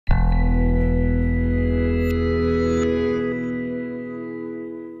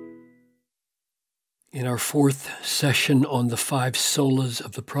In our fourth session on the five solas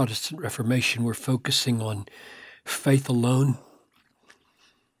of the Protestant Reformation, we're focusing on faith alone.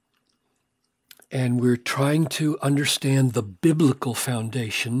 And we're trying to understand the biblical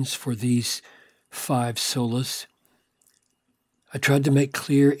foundations for these five solas. I tried to make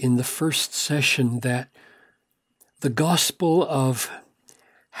clear in the first session that the gospel of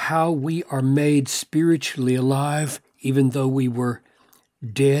how we are made spiritually alive, even though we were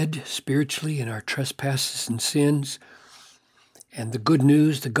dead spiritually in our trespasses and sins, and the good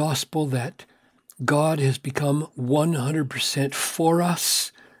news, the gospel that God has become 100% for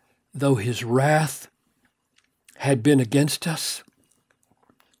us, though his wrath had been against us.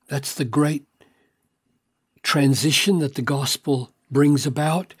 That's the great transition that the gospel brings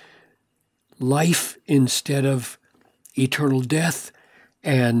about. Life instead of eternal death,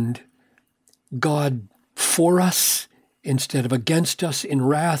 and God for us instead of against us in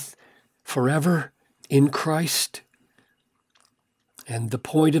wrath forever in Christ. And the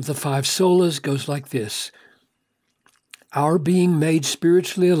point of the five solas goes like this: our being made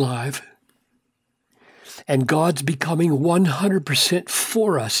spiritually alive and God's becoming 100%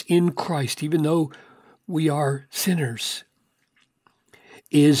 for us in Christ, even though we are sinners,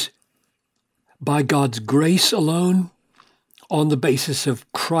 is by God's grace alone, on the basis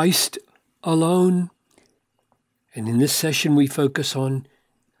of Christ alone. And in this session, we focus on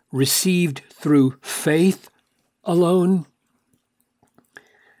received through faith alone,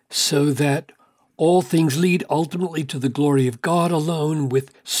 so that all things lead ultimately to the glory of God alone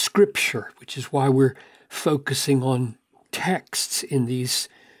with Scripture, which is why we're focusing on texts in these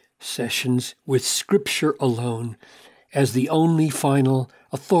sessions with Scripture alone as the only final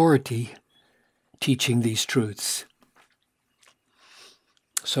authority teaching these truths.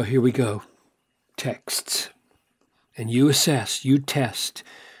 So here we go, texts. And you assess, you test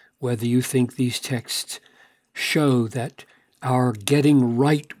whether you think these texts show that our getting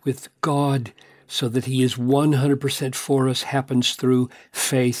right with God so that he is 100% for us happens through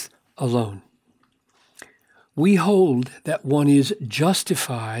faith alone. We hold that one is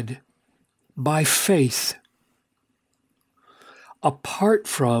justified by faith apart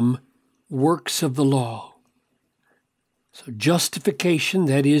from works of the law. So justification,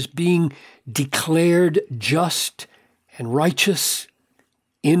 that is being declared just and righteous,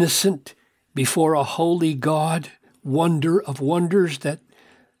 innocent before a holy God, wonder of wonders that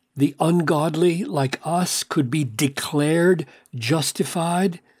the ungodly like us could be declared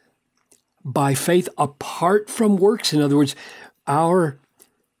justified by faith apart from works. In other words, our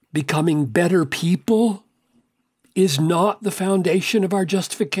becoming better people is not the foundation of our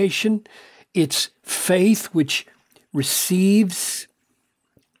justification. It's faith which receives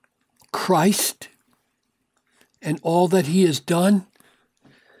Christ and all that he has done.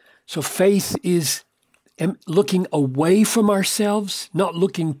 So faith is looking away from ourselves, not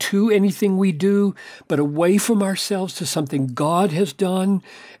looking to anything we do, but away from ourselves to something God has done.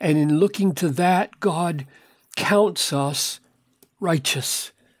 And in looking to that, God counts us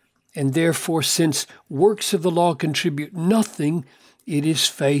righteous. And therefore, since works of the law contribute nothing, it is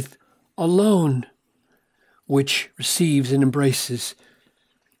faith alone which receives and embraces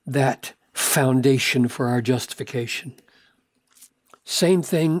that foundation for our justification. Same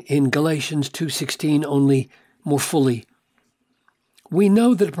thing in Galatians 2:16, only more fully. We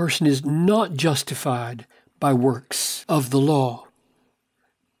know that a person is not justified by works of the law,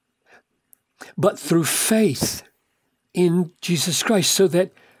 but through faith in Jesus Christ, so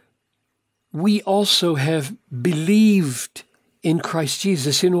that we also have believed in Christ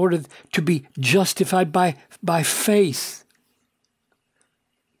Jesus in order to be justified by faith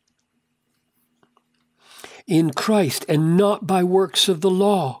in Christ and not by works of the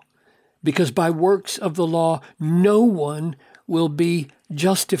law, because by works of the law no one will be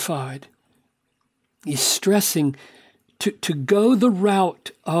justified. He's stressing to go the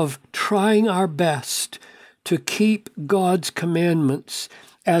route of trying our best to keep God's commandments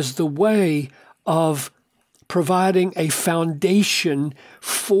as the way of providing a foundation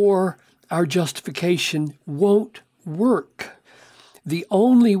for our justification won't work. The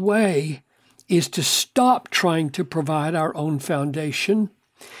only way is to stop trying to provide our own foundation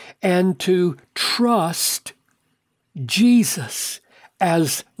and to trust Jesus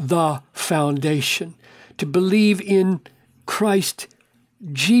as the foundation, to believe in Christ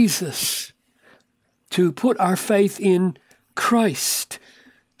Jesus, to put our faith in Christ.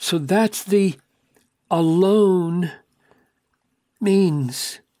 So that's the alone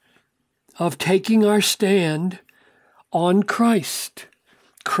means of taking our stand on Christ.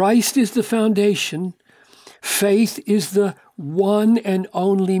 Christ is the foundation. Faith is the one and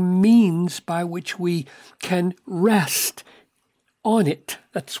only means by which we can rest on it.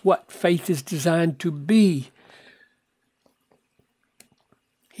 That's what faith is designed to be.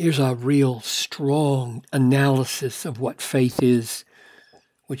 Here's a real strong analysis of what faith is,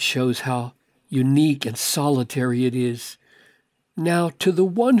 which shows how unique and solitary it is. Now, to the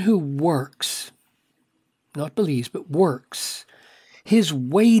one who works, not believes, but works, his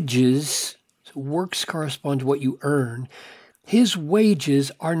wages, so works correspond to what you earn, his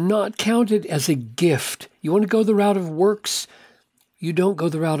wages are not counted as a gift. You want to go the route of works? You don't go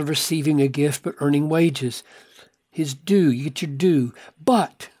the route of receiving a gift, but earning wages. His due, you get your due.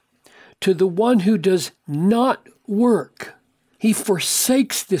 But to the one who does not work, he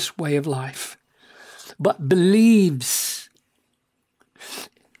forsakes this way of life, but believes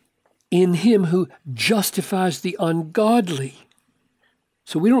in him who justifies the ungodly.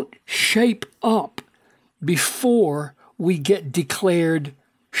 So we don't shape up before we get declared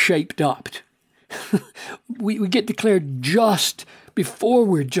shaped up. we get declared just before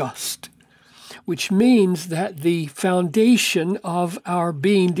we're just, which means that the foundation of our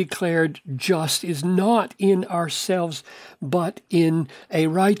being declared just is not in ourselves, but in a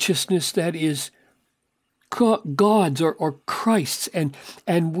righteousness that is God's or Christ's,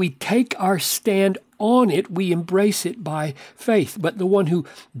 and we take our stand on it, we embrace it by faith. But the one who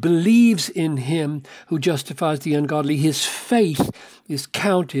believes in him who justifies the ungodly, his faith is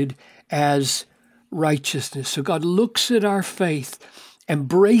counted as righteousness. So God looks at our faith,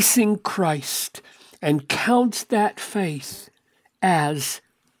 embracing Christ, and counts that faith as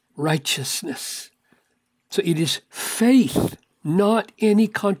righteousness. So it is faith, not any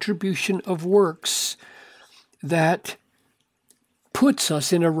contribution of works, that puts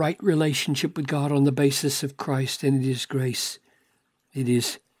us in a right relationship with God on the basis of Christ, and it is grace. It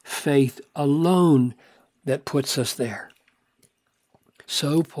is faith alone that puts us there.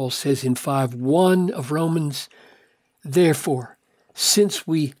 So Paul says in 5:1 of Romans, therefore, since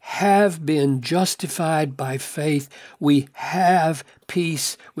we have been justified by faith, we have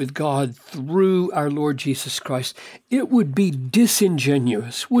peace with God through our Lord Jesus Christ. It would be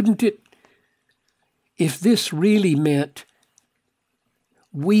disingenuous, wouldn't it, if this really meant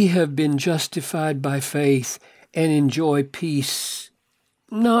we have been justified by faith and enjoy peace,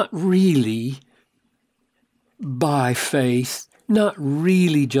 not really by faith, not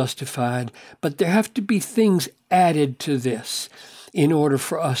really justified, but there have to be things added to this in order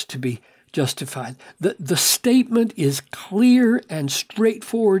for us to be justified. The statement is clear and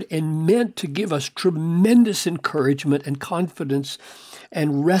straightforward and meant to give us tremendous encouragement and confidence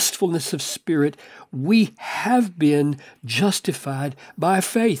and restfulness of spirit. We have been justified by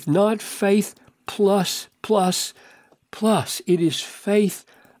faith, not faith plus. It is faith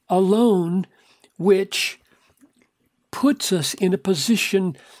alone which puts us in a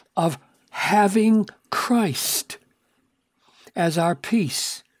position of having Christ as our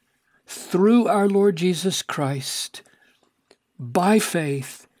peace through our Lord Jesus Christ. By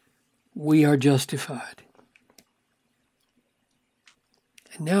faith, we are justified.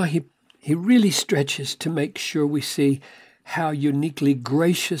 And now he really stretches to make sure we see how uniquely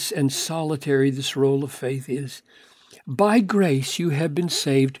gracious and solitary this role of faith is. By grace, you have been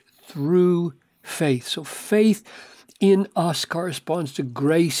saved through faith. So faith in us corresponds to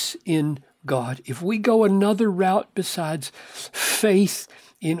grace in God. If we go another route besides faith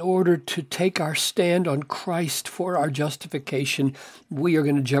in order to take our stand on Christ for our justification, we are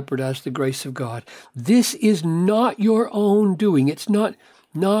going to jeopardize the grace of God. This is not your own doing. It's not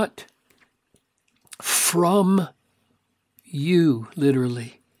from you,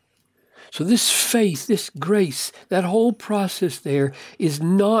 literally. So this faith, this grace, that whole process there is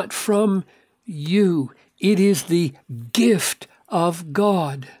not from you. It is the gift of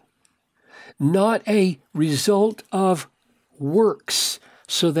God, not a result of works,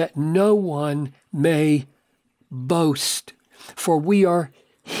 so that no one may boast. For we are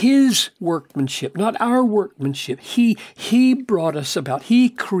His workmanship, not our workmanship. He brought us about. He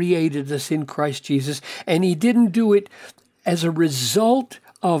created us in Christ Jesus, and He didn't do it as a result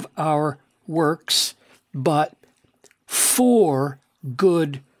of our works, but for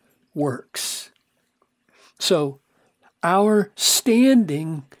good works. So our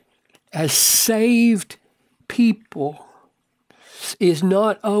standing as saved people is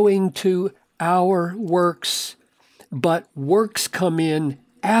not owing to our works, but works come in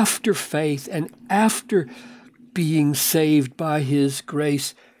after faith and after being saved by His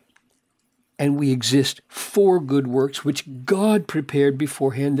grace, and we exist for good works, which God prepared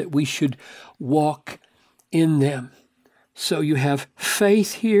beforehand that we should walk in them. So you have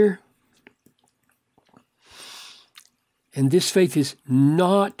faith here, And this faith is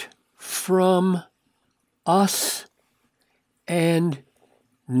not from us and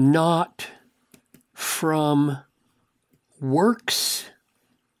not from works.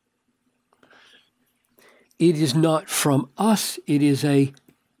 It is not from us. It is a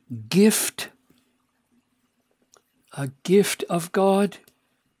gift of God.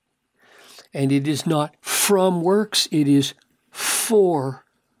 And it is not from works. It is for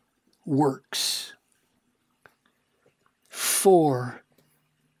works. For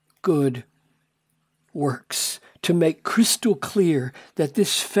good works. To make crystal clear that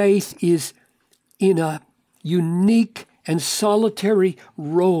this faith is in a unique and solitary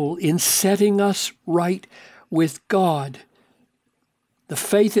role in setting us right with God. The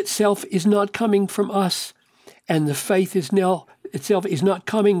faith itself is not coming from us, and the faith itself is not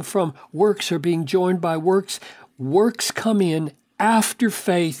coming from works or being joined by works. Works come in after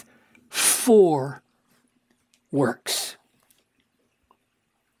faith for works.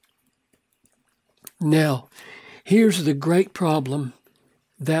 Now, here's the great problem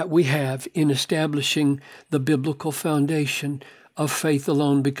that we have in establishing the biblical foundation of faith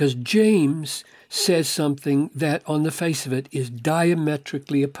alone, because James says something that on the face of it is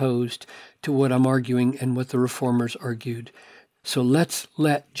diametrically opposed to what I'm arguing and what the Reformers argued. So let's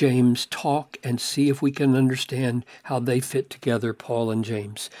let James talk and see if we can understand how they fit together, Paul and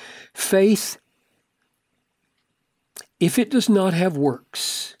James. Faith, if it does not have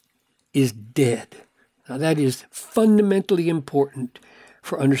works, is dead. Now that is fundamentally important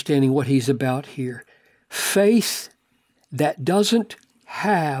for understanding what he's about here. Faith that doesn't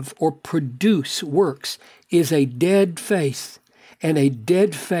have or produce works is a dead faith, and a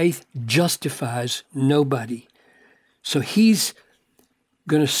dead faith justifies nobody. So he's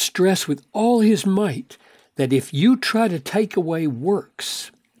going to stress with all his might that if you try to take away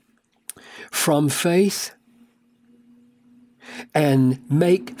works from faith and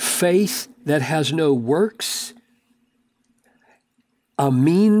make faith that has no works a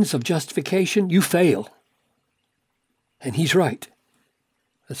means of justification, you fail. And he's right.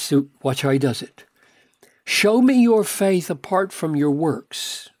 Let's see, watch how he does it. Show me your faith apart from your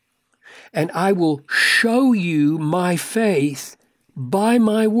works, and I will show you my faith by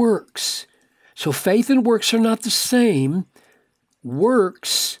my works. So faith and works are not the same.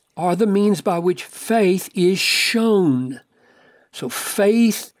 Works are the means by which faith is shown. So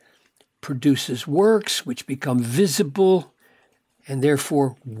faith produces works which become visible, and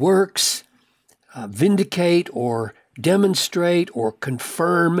therefore works vindicate or demonstrate or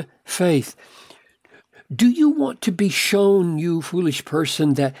confirm faith. Do you want to be shown, you foolish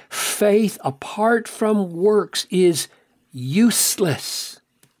person, that faith apart from works is useless,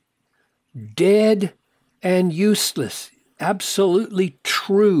 dead and useless? Absolutely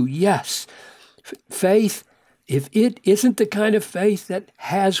true, yes. Faith, if it isn't the kind of faith that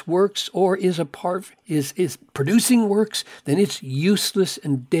has works or is producing works, then it's useless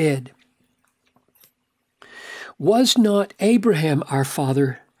and dead. Was not Abraham our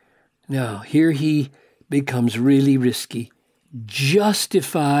father? Now, here he becomes really risky.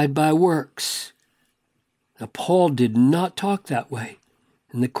 Justified by works. Now, Paul did not talk that way.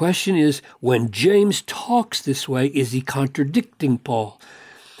 And the question is, when James talks this way, is he contradicting Paul?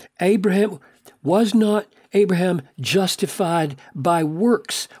 Was not Abraham justified by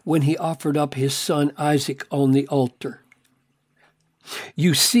works when he offered up his son Isaac on the altar?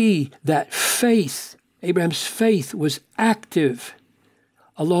 You see that faith, Abraham's faith, was active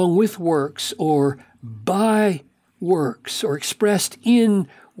along with works or by works or expressed in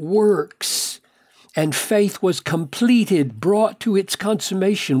works. And faith was completed, brought to its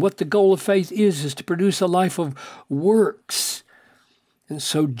consummation. What the goal of faith is to produce a life of works. And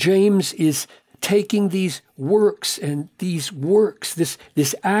so James is taking these works,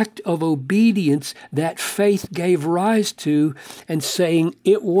 this act of obedience that faith gave rise to, and saying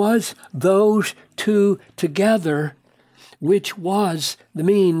it was those two together which was the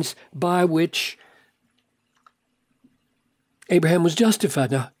means by which Abraham was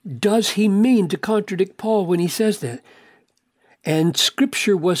justified. Now, does he mean to contradict Paul when he says that? And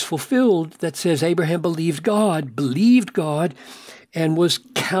Scripture was fulfilled that says Abraham believed God, and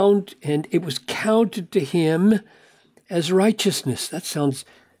it was counted to him as righteousness. That sounds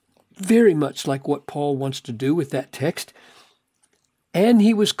very much like what Paul wants to do with that text. And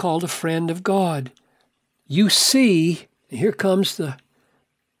he was called a friend of God. You see, here comes the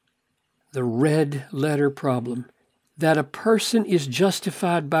red letter problem, that a person is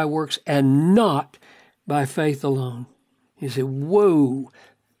justified by works and not by faith alone. You say, whoa,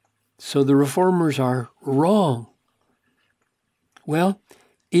 so the Reformers are wrong. Well,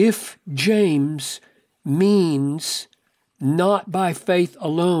 if James means not by faith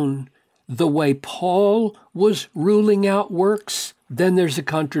alone, the way Paul was ruling out works, then there's a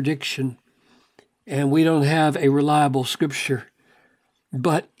contradiction, and we don't have a reliable scripture.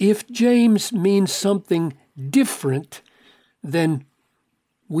 But if James means something different, then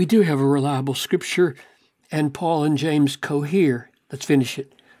we do have a reliable scripture, and Paul and James cohere. Let's finish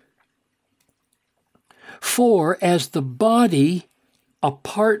it. For as the body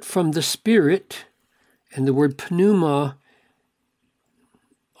apart from the spirit, and the word pneuma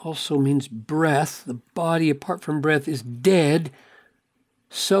also means breath, the body apart from breath is dead,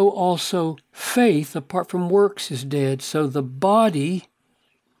 so also faith apart from works is dead. So the body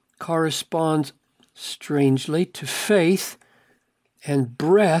corresponds strangely to faith, and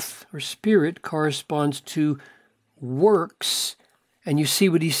breath or spirit corresponds to works. And you see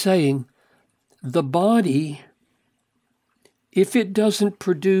what he's saying. The body, if it doesn't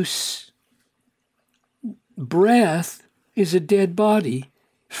produce breath, is a dead body.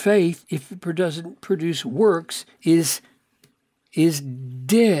 Faith, if it doesn't produce works, is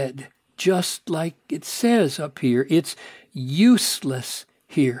dead, just like it says up here. It's useless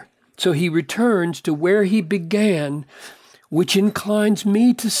here. So he returns to where he began, which inclines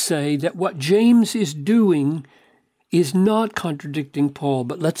me to say that what James is doing is not contradicting Paul.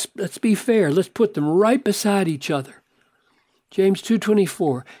 But let's be fair. Let's put them right beside each other. James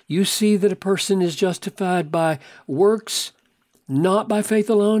 2:24, you see that a person is justified by works, not by faith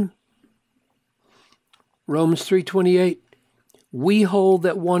alone. Romans 3:28, we hold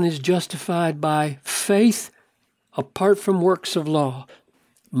that one is justified by faith apart from works of law.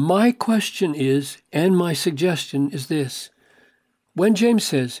 My question is, and my suggestion is this: when James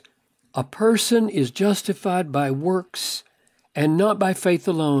says a person is justified by works and not by faith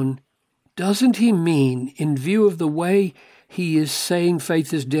alone, doesn't he mean, in view of the way he is saying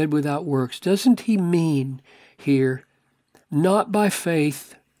faith is dead without works, doesn't he mean here, not by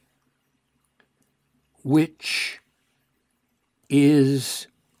faith, which is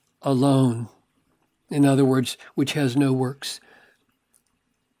alone? In other words, which has no works.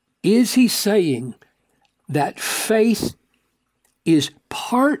 Is he saying that faith is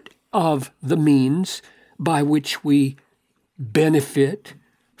part of the means by which we benefit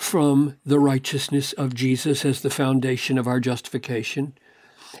from the righteousness of Jesus as the foundation of our justification,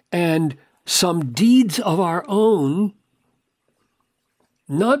 and some deeds of our own,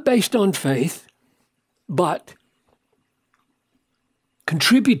 not based on faith, but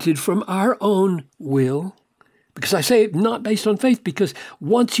contributed from our own will? Because I say not based on faith, because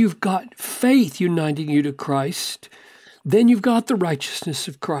once you've got faith uniting you to Christ, then you've got the righteousness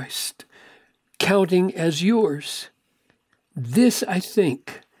of Christ counting as yours. This, I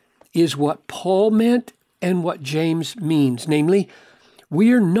think, is what Paul meant and what James means. Namely,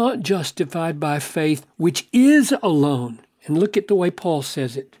 we are not justified by faith, which is alone. And look at the way Paul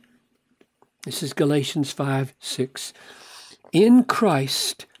says it. This is Galatians 5:6. In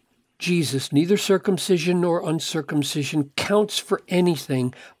Christ Jesus, neither circumcision nor uncircumcision counts for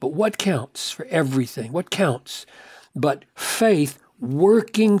anything, but what counts? For everything. What counts? But faith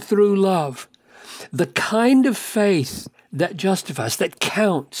working through love. The kind of faith that justifies, that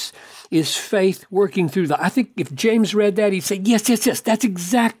counts, is faith working through that. I think if James read that, he'd say, yes, that's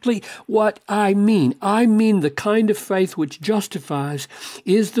exactly what I mean. I mean the kind of faith which justifies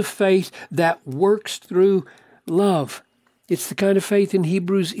is the faith that works through love. It's the kind of faith in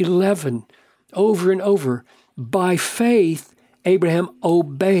Hebrews 11, over and over. By faith, Abraham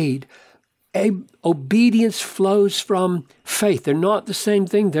obeyed. Obedience flows from faith. They're not the same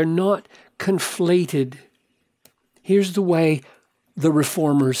thing. They're not conflated. Here's the way the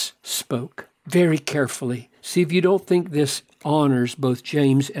reformers spoke, very carefully. See if you don't think this honors both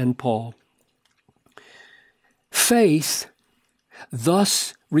James and Paul. Faith,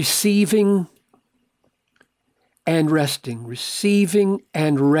 thus receiving and resting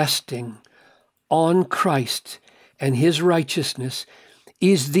on Christ and his righteousness,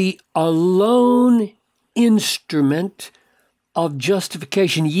 is the alone instrument of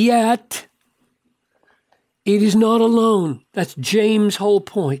justification. Yet, it is not alone. That's James' whole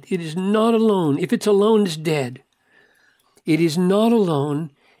point. It is not alone. If it's alone, it's dead. It is not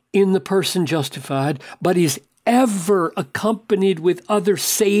alone in the person justified, but is ever accompanied with other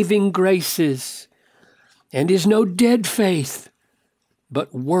saving graces, and is no dead faith,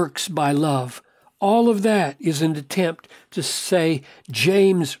 but works by love. All of that is an attempt to say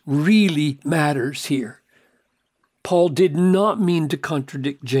James really matters here. Paul did not mean to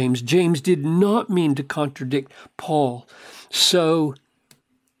contradict James. James did not mean to contradict Paul. So,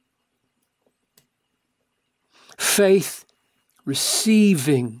 faith,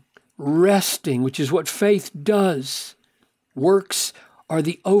 receiving, resting, which is what faith does. Works are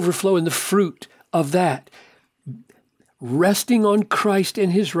the overflow and the fruit of that. Resting on Christ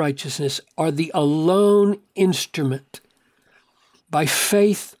and his righteousness are the alone instrument. By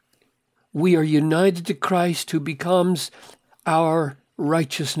faith, we are united to Christ, who becomes our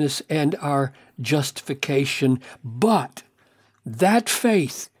righteousness and our justification. But that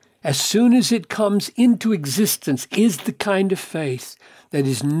faith, as soon as it comes into existence, is the kind of faith that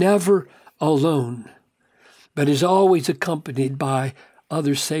is never alone, but is always accompanied by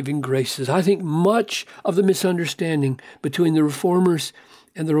other saving graces. I think much of the misunderstanding between the Reformers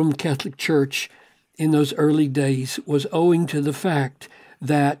and the Roman Catholic Church in those early days was owing to the fact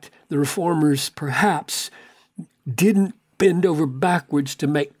that the Reformers perhaps didn't bend over backwards to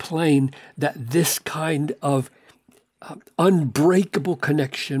make plain that this kind of unbreakable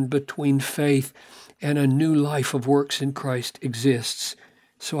connection between faith and a new life of works in Christ exists.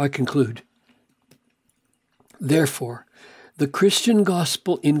 So I conclude. Therefore, the Christian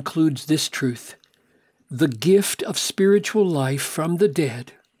gospel includes this truth: the gift of spiritual life from the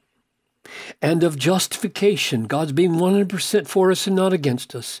dead and of justification, God's being 100% for us and not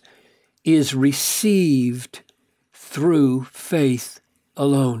against us, is received through faith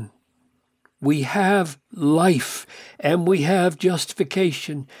alone. We have life and we have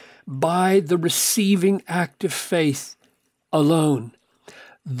justification by the receiving act of faith alone.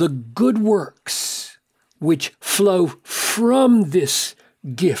 The good works which flow from this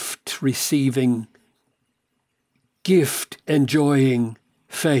gift receiving, gift enjoying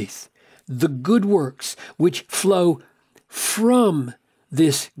faith, the good works which flow from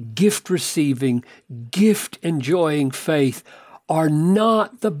this gift receiving, gift enjoying faith are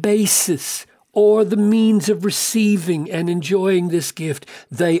not the basis or the means of receiving and enjoying this gift.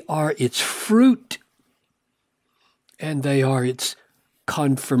 They are its fruit and they are its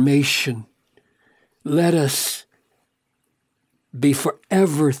confirmation. Let us be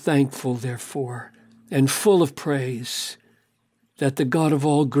forever thankful, therefore, and full of praise that the God of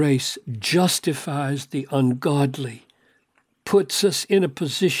all grace justifies the ungodly, puts us in a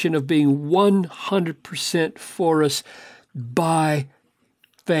position of being 100% for us by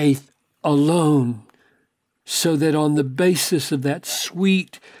faith alone, so that on the basis of that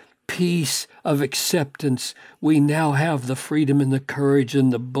sweet peace of acceptance, we now have the freedom and the courage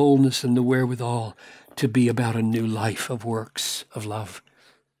and the boldness and the wherewithal to be about a new life of works of love.